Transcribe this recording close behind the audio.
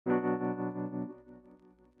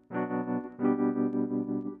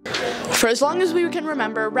For as long as we can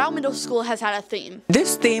remember, Rowe Middle School has had a theme.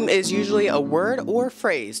 This theme is usually a word or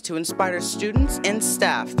phrase to inspire students and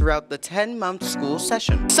staff throughout the 10-month school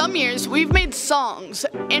session. Some years, we've made songs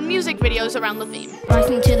and music videos around the theme.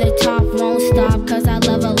 Rising to the top, won't stop, cause I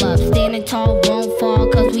level up. Standing tall, won't fall,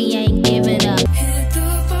 cause we ain't giving up. Hit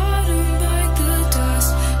the bottom, bite the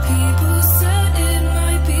dust. People said it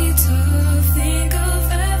might be tough. Think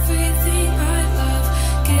of everything I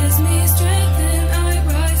love. Gives me strength and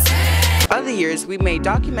I rise. Other years, we made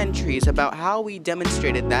documentaries about how we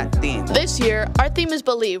demonstrated that theme. This year, our theme is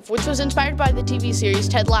Believe, which was inspired by the TV series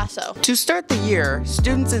Ted Lasso. To start the year,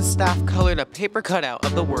 students and staff colored a paper cutout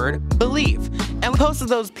of the word Believe, and we posted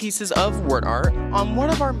those pieces of word art on one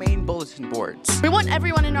of our main bulletin boards. We want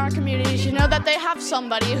everyone in our community to know that they have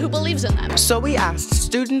somebody who believes in them. So we asked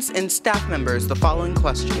students and staff members the following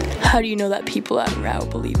question. How do you know that people at Rowe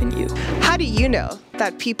believe in you? How do you know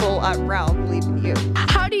that people at Rowe believe in you?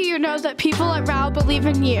 How do you know that people at Rowe believe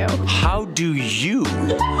in you? How do you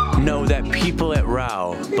know that people at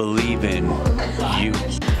Rowe believe in you?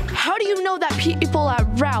 How do you know that people at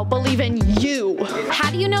Rowe believe in you? How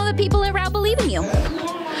do you know that people at Rowe believe in you?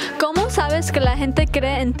 ¿Cómo sabes que la gente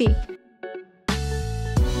cree en ti?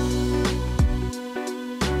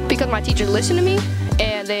 Because my teachers listen to me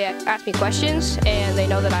and they ask me questions and they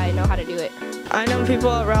know that I know how to do it. I know people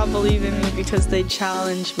at Rowe believe in me because they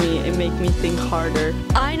challenge me and make me think harder.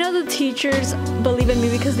 I know the teachers believe in me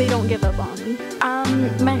because they don't give up on me.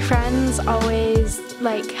 My friends always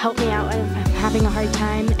help me out if I'm having a hard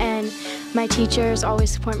time, and my teachers always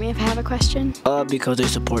support me if I have a question. Because they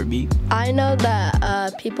support me. I know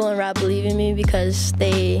that people in Rowe believe in me because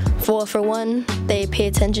for one, they pay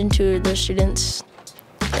attention to their students.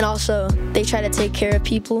 And also, they try to take care of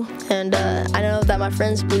people. And I know that my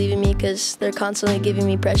friends believe in me because they're constantly giving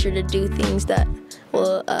me pressure to do things that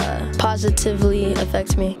will positively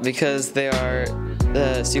affect me. Because they are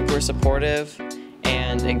super supportive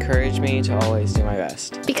and encourage me to always do my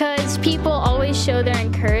best. Because people always show their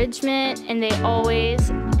encouragement, and they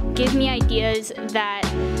always give me ideas that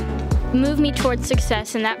move me towards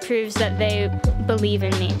success, and that proves that they believe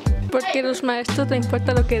in me. Porque los maestros te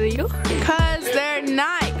importa lo que digo. Because they're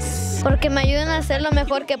nice. Porque me ayudan a hacer lo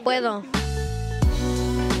mejor que puedo.